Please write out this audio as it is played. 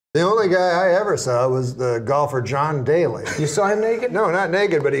The only guy I ever saw was the golfer John Daly. You saw him naked? No, not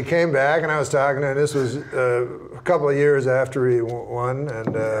naked, but he came back, and I was talking to him. This was a couple of years after he won, and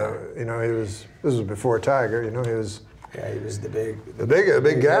you know, this was before Tiger. You know, he was. Yeah, he was the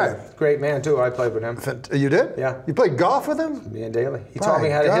big guy. Great man too. I played with him. You did? Yeah. You played golf with him? Me and Daly. He taught me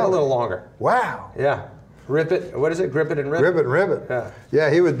how to hit a little longer. Wow. Yeah. Rip it. What is it? Grip it and rip it. Rip it and rip it. Yeah.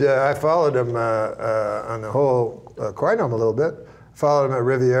 Yeah, he would. I followed him on the whole. Quite him a little bit. Followed him at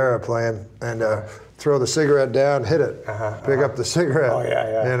Riviera playing, and throw the cigarette down, hit it, pick up the cigarette. Oh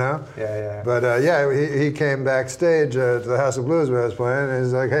yeah. You know. Yeah. But yeah, he came backstage to the House of Blues where I was playing, and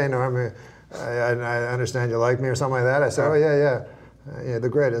he's like, "Hey, Norm, I understand you like me," or something like that. I said, "Oh yeah. Yeah, the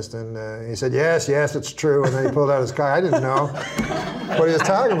greatest." And he said, yes, it's true. And then he pulled out his card. I didn't know what he was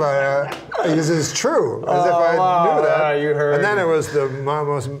talking about. He says, it's true, as if I knew that. You heard. And then it was the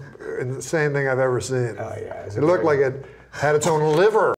most insane thing I've ever seen. Oh, yeah. It looked like it had its own liver.